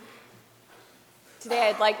Today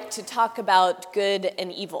I'd like to talk about good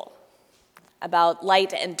and evil, about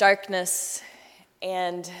light and darkness,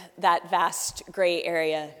 and that vast gray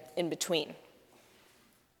area in between.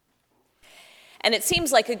 And it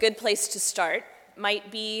seems like a good place to start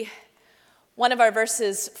might be one of our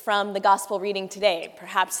verses from the gospel reading today,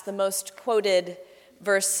 perhaps the most quoted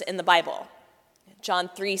verse in the Bible, John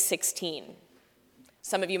 3:16.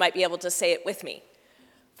 Some of you might be able to say it with me.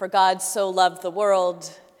 For God so loved the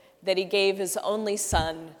world that he gave his only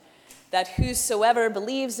Son, that whosoever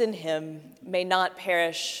believes in him may not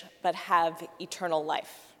perish, but have eternal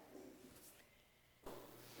life.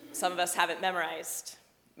 Some of us have it memorized.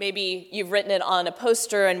 Maybe you've written it on a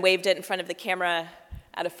poster and waved it in front of the camera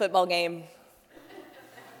at a football game.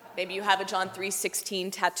 Maybe you have a John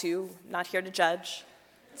 3:16 tattoo. Not here to judge.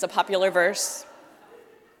 It's a popular verse.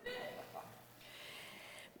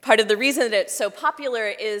 Part of the reason that it's so popular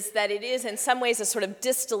is that it is in some ways a sort of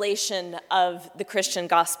distillation of the Christian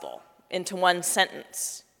gospel into one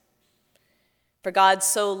sentence. For God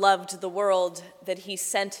so loved the world that he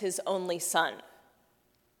sent his only Son.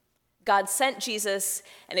 God sent Jesus,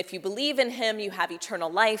 and if you believe in him, you have eternal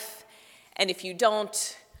life, and if you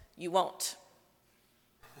don't, you won't.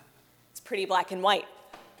 It's pretty black and white.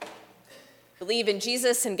 Believe in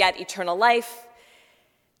Jesus and get eternal life.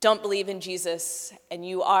 Don't believe in Jesus, and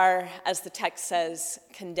you are, as the text says,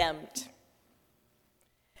 condemned.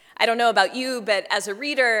 I don't know about you, but as a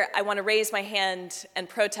reader, I want to raise my hand and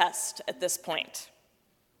protest at this point.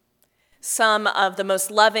 Some of the most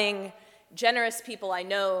loving, generous people I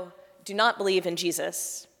know do not believe in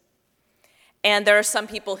Jesus. And there are some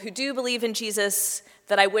people who do believe in Jesus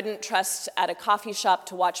that I wouldn't trust at a coffee shop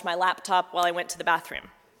to watch my laptop while I went to the bathroom.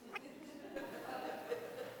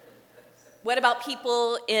 What about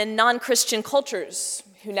people in non-Christian cultures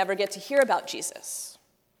who never get to hear about Jesus?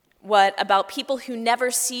 What about people who never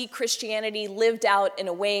see Christianity lived out in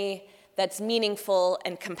a way that's meaningful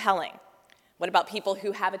and compelling? What about people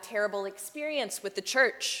who have a terrible experience with the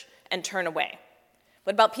church and turn away?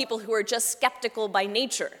 What about people who are just skeptical by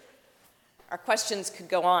nature? Our questions could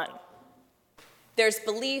go on. There's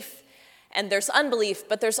belief and there's unbelief,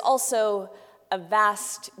 but there's also a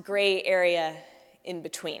vast gray area in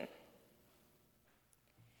between.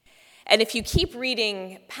 And if you keep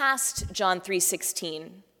reading past John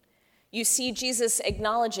 3:16, you see Jesus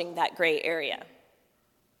acknowledging that gray area.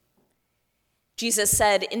 Jesus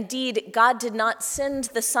said, "Indeed, God did not send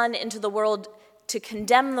the Son into the world to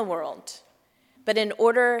condemn the world, but in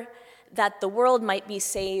order that the world might be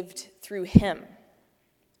saved through him.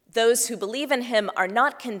 Those who believe in him are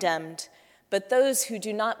not condemned, but those who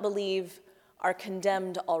do not believe are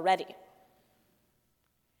condemned already."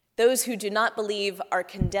 Those who do not believe are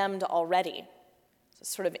condemned already.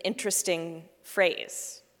 It's a sort of interesting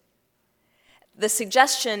phrase. The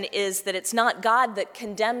suggestion is that it's not God that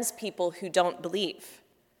condemns people who don't believe,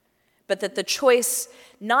 but that the choice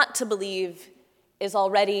not to believe is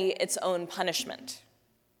already its own punishment.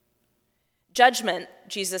 Judgment,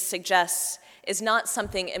 Jesus suggests, is not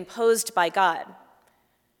something imposed by God.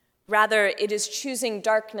 Rather, it is choosing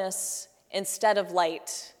darkness instead of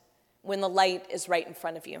light when the light is right in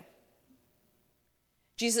front of you.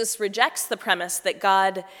 Jesus rejects the premise that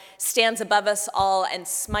God stands above us all and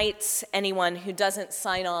smites anyone who doesn't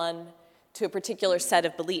sign on to a particular set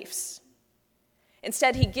of beliefs.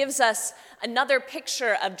 Instead, he gives us another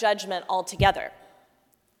picture of judgment altogether.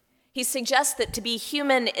 He suggests that to be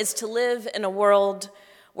human is to live in a world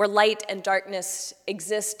where light and darkness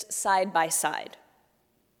exist side by side.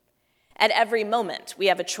 At every moment, we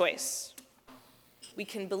have a choice. We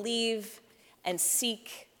can believe and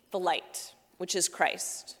seek the light, which is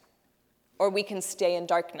Christ, or we can stay in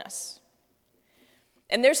darkness.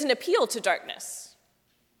 And there's an appeal to darkness,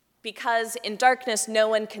 because in darkness no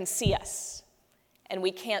one can see us, and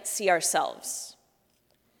we can't see ourselves.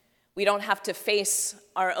 We don't have to face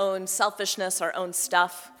our own selfishness, our own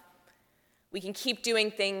stuff. We can keep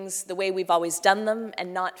doing things the way we've always done them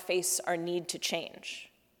and not face our need to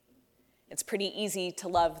change. It's pretty easy to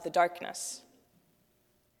love the darkness.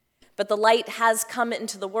 But the light has come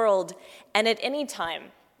into the world, and at any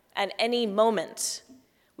time, at any moment,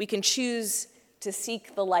 we can choose to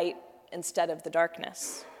seek the light instead of the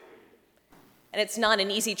darkness. And it's not an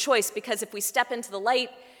easy choice, because if we step into the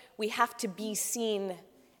light, we have to be seen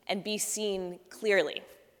and be seen clearly.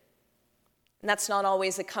 And that's not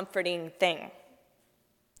always a comforting thing.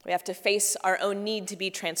 We have to face our own need to be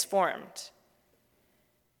transformed.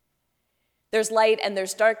 There's light and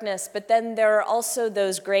there's darkness, but then there are also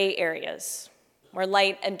those gray areas where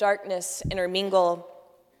light and darkness intermingle,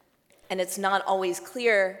 and it's not always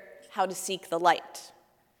clear how to seek the light.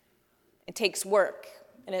 It takes work,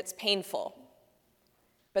 and it's painful.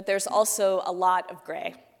 but there's also a lot of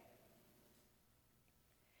gray.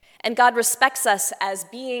 And God respects us as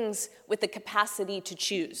beings with the capacity to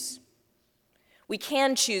choose. We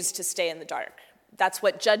can choose to stay in the dark. That's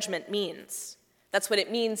what judgment means. That's what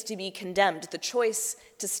it means to be condemned, the choice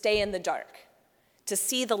to stay in the dark, to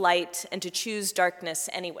see the light and to choose darkness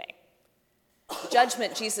anyway.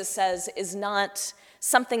 Judgment, Jesus says, is not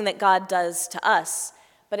something that God does to us,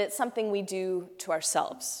 but it's something we do to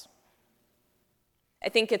ourselves. I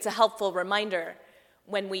think it's a helpful reminder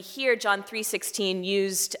when we hear John 3:16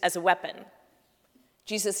 used as a weapon.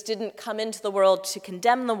 Jesus didn't come into the world to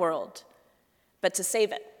condemn the world, but to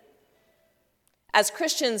save it. As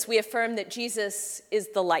Christians, we affirm that Jesus is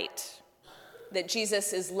the light, that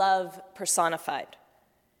Jesus is love personified.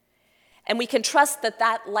 And we can trust that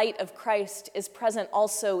that light of Christ is present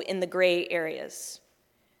also in the gray areas,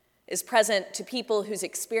 is present to people whose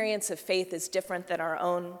experience of faith is different than our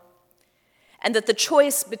own, and that the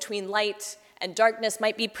choice between light and darkness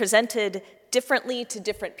might be presented differently to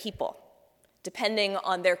different people, depending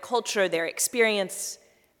on their culture, their experience,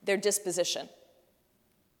 their disposition.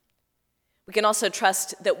 We can also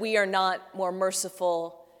trust that we are not more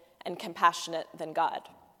merciful and compassionate than God.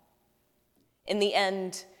 In the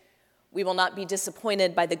end, we will not be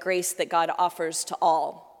disappointed by the grace that God offers to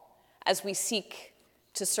all as we seek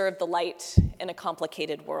to serve the light in a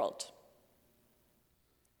complicated world.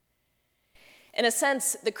 In a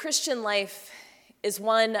sense, the Christian life is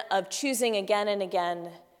one of choosing again and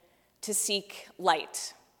again to seek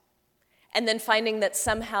light, and then finding that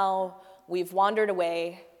somehow we've wandered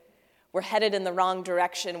away, we're headed in the wrong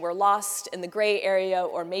direction, we're lost in the gray area,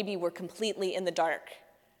 or maybe we're completely in the dark.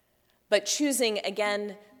 But choosing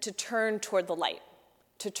again to turn toward the light,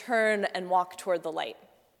 to turn and walk toward the light.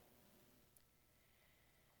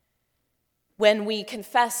 When we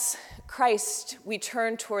confess Christ, we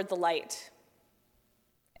turn toward the light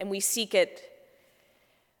and we seek it,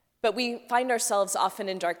 but we find ourselves often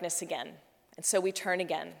in darkness again, and so we turn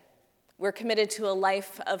again. We're committed to a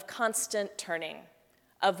life of constant turning,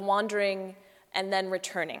 of wandering and then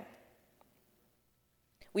returning.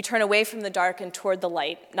 We turn away from the dark and toward the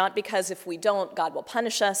light, not because if we don't, God will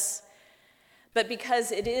punish us, but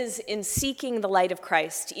because it is in seeking the light of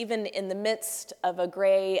Christ, even in the midst of a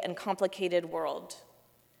gray and complicated world,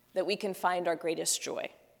 that we can find our greatest joy.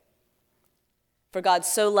 For God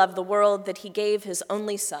so loved the world that he gave his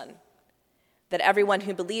only Son, that everyone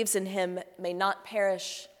who believes in him may not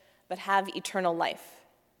perish, but have eternal life.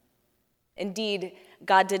 Indeed,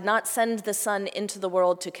 God did not send the Son into the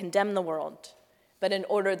world to condemn the world, but in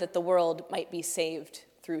order that the world might be saved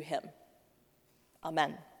through him.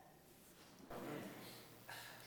 Amen.